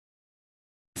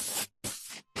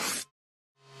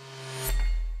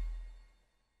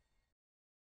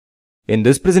In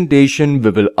this presentation, we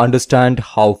will understand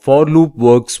how for loop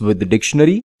works with the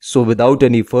dictionary. So without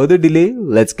any further delay,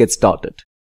 let's get started.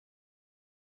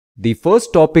 The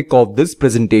first topic of this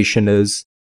presentation is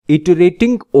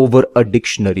iterating over a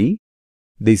dictionary.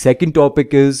 The second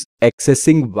topic is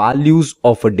accessing values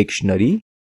of a dictionary.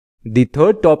 The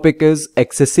third topic is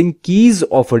accessing keys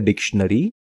of a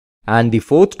dictionary. And the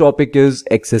fourth topic is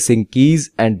accessing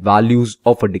keys and values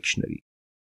of a dictionary.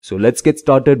 So let's get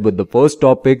started with the first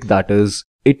topic, that is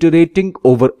iterating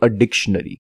over a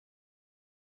dictionary.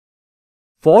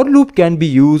 For loop can be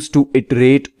used to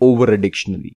iterate over a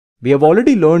dictionary. We have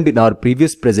already learned in our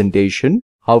previous presentation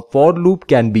how for loop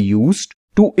can be used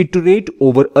to iterate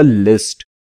over a list.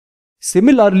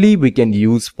 Similarly, we can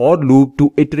use for loop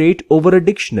to iterate over a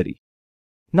dictionary.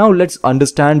 Now let's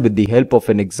understand with the help of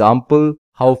an example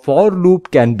how for loop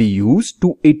can be used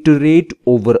to iterate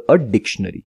over a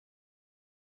dictionary.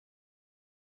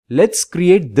 Let's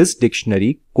create this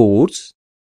dictionary, course.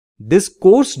 This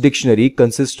course dictionary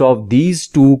consists of these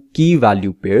two key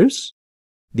value pairs.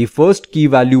 The first key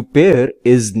value pair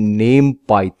is name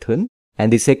Python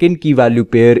and the second key value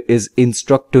pair is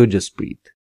instructor Jasprit.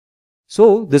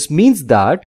 So this means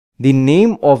that the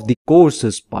name of the course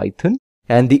is Python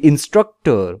and the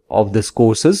instructor of this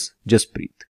course is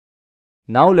Jasprit.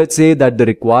 Now let's say that the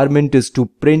requirement is to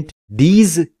print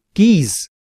these keys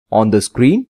on the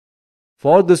screen.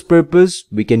 For this purpose,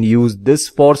 we can use this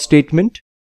for statement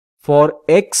for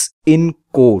X in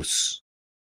course.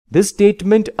 This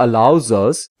statement allows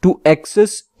us to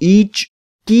access each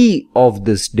key of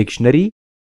this dictionary.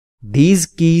 These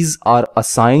keys are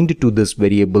assigned to this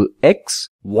variable X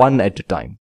one at a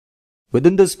time.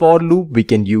 Within this for loop, we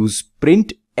can use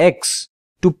print X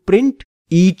to print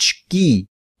each key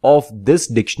of this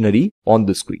dictionary on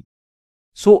the screen.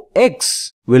 So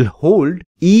X will hold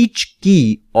each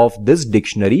key of this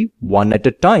dictionary one at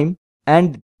a time,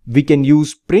 and we can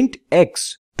use print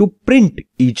X to print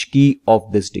each key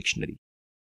of this dictionary.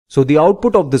 So the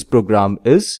output of this program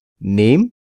is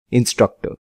name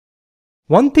instructor.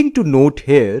 One thing to note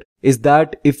here is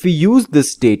that if we use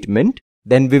this statement,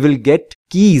 then we will get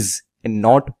keys and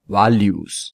not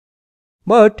values.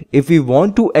 But if we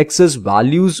want to access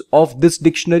values of this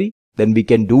dictionary, then we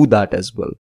can do that as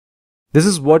well. This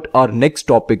is what our next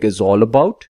topic is all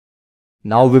about.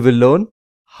 Now we will learn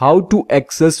how to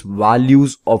access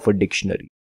values of a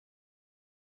dictionary.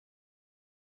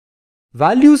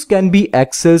 Values can be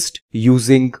accessed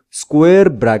using square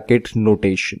bracket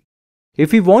notation.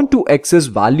 If we want to access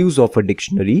values of a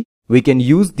dictionary, we can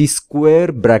use the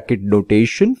square bracket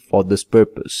notation for this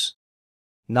purpose.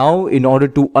 Now, in order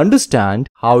to understand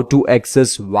how to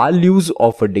access values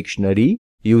of a dictionary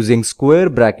using square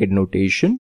bracket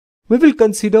notation, we will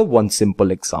consider one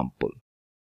simple example.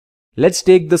 Let's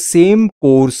take the same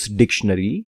course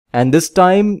dictionary, and this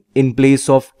time in place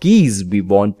of keys we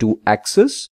want to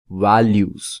access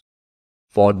values.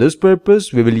 For this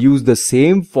purpose, we will use the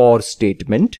same for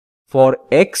statement for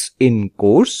X in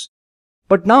course,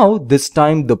 but now this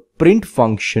time the print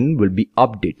function will be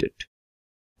updated.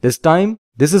 This time,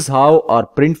 this is how our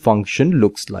print function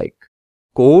looks like.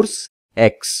 Course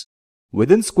X.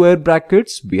 Within square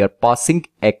brackets, we are passing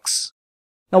X.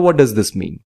 Now what does this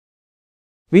mean?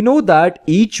 We know that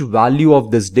each value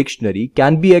of this dictionary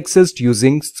can be accessed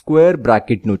using square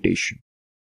bracket notation.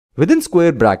 Within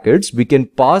square brackets, we can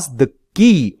pass the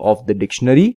key of the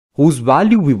dictionary whose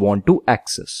value we want to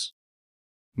access.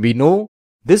 We know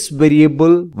this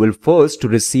variable will first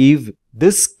receive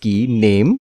this key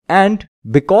name, and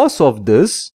because of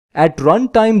this, at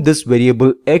runtime this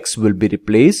variable X will be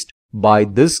replaced by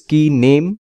this key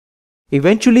name.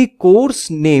 Eventually, course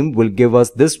name will give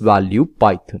us this value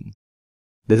Python.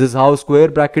 This is how square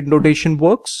bracket notation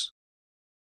works.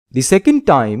 The second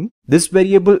time, this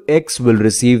variable X will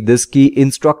receive this key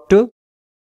instructor.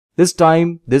 This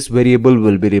time, this variable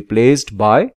will be replaced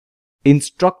by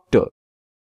instructor.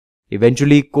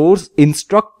 Eventually, course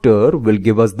instructor will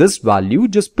give us this value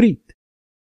Jasprit.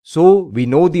 So we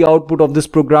know the output of this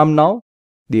program now.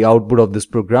 The output of this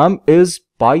program is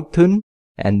Python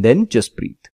and then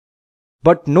Jasprit.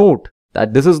 But note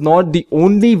that this is not the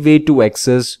only way to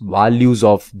access values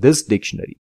of this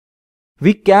dictionary.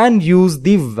 We can use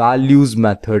the values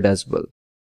method as well.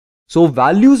 So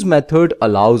values method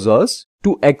allows us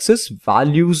to access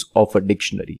values of a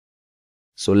dictionary.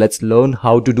 So let's learn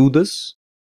how to do this.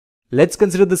 Let's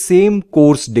consider the same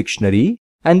course dictionary,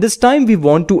 and this time we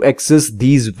want to access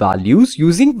these values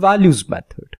using values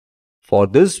method. For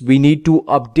this, we need to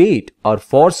update our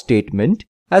for statement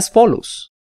as follows.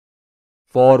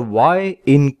 For y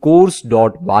in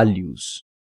course.values.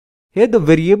 Here the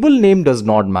variable name does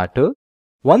not matter.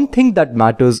 One thing that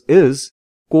matters is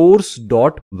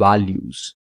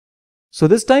course.values. So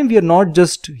this time we are not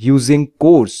just using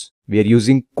course, we are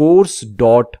using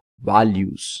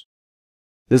course.values.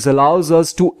 This allows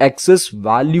us to access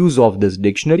values of this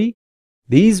dictionary.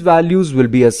 These values will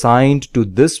be assigned to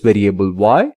this variable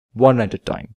y one at a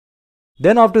time.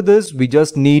 Then after this, we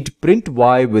just need print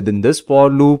y within this for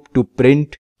loop to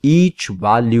print each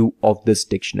value of this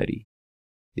dictionary.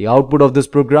 The output of this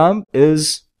program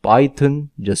is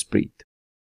Python Jasprit.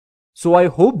 So I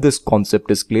hope this concept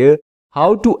is clear.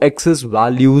 How to access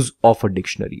values of a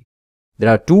dictionary. There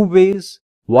are two ways.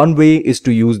 One way is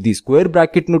to use the square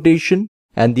bracket notation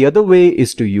and the other way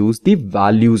is to use the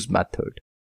values method.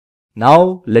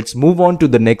 Now let's move on to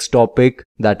the next topic,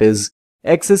 that is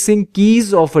accessing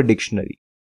keys of a dictionary.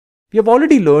 We have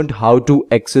already learned how to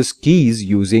access keys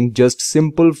using just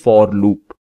simple for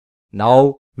loop.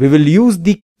 Now we will use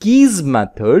the keys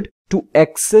method to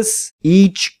access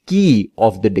each key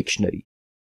of the dictionary.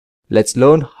 Let's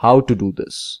learn how to do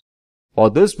this. For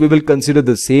this, we will consider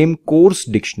the same course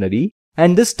dictionary,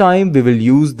 and this time we will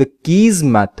use the keys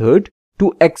method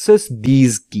to access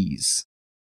these keys.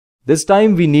 This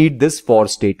time we need this for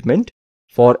statement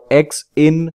for x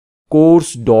in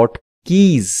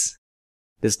course.keys.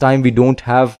 This time we don't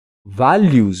have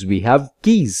values, we have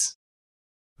keys.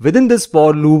 Within this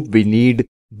for loop, we need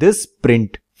this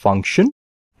print function.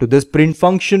 To this print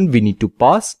function, we need to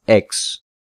pass x.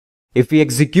 If we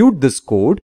execute this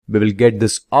code, we will get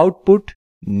this output,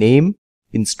 name,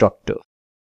 instructor.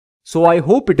 So I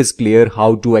hope it is clear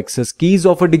how to access keys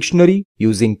of a dictionary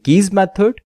using keys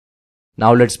method.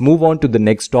 Now let's move on to the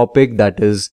next topic, that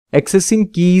is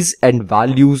accessing keys and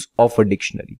values of a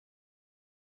dictionary.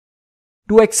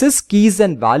 To access keys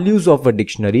and values of a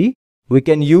dictionary, we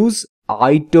can use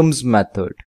items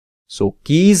method. So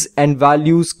keys and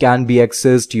values can be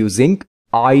accessed using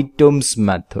items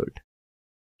method.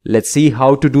 Let's see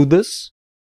how to do this.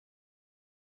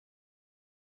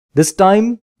 This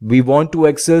time we want to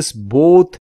access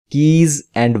both keys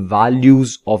and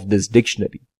values of this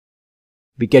dictionary.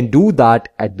 We can do that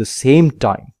at the same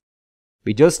time.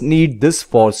 We just need this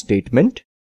for statement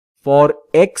for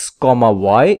x,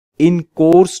 y in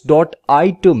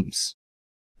course.items.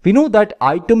 We know that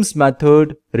items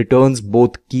method returns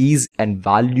both keys and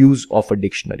values of a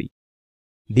dictionary.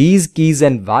 These keys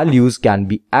and values can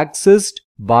be accessed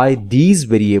by these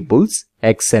variables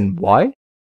x and y.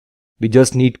 We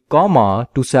just need comma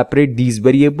to separate these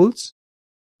variables.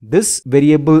 This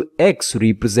variable x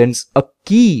represents a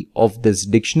key of this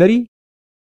dictionary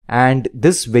and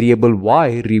this variable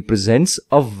y represents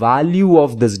a value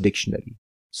of this dictionary.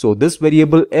 So this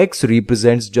variable x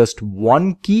represents just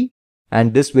one key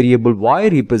and this variable y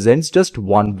represents just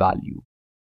one value.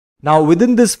 Now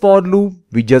within this for loop,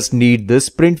 we just need this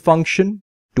print function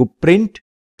to print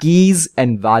keys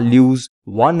and values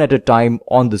one at a time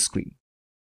on the screen.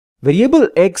 Variable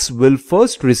x will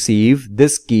first receive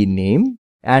this key name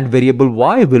and variable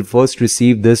y will first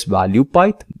receive this value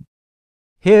Python.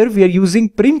 Here we are using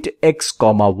print x,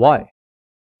 y.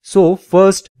 So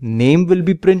first name will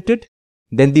be printed,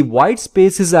 then the white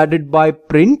space is added by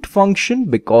print function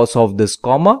because of this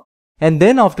comma, and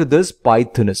then after this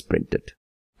Python is printed.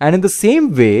 And in the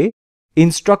same way,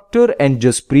 instructor and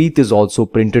Jasprit is also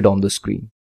printed on the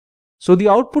screen. So the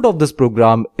output of this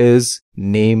program is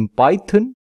name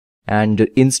Python and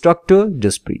instructor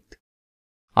Jasprit.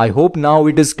 I hope now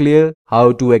it is clear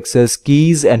how to access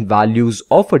keys and values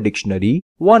of a dictionary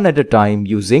one at a time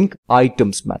using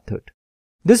items method.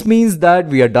 This means that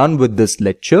we are done with this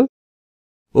lecture.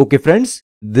 Okay friends,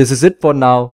 this is it for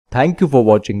now. Thank you for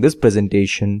watching this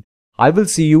presentation. I will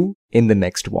see you in the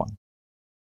next one.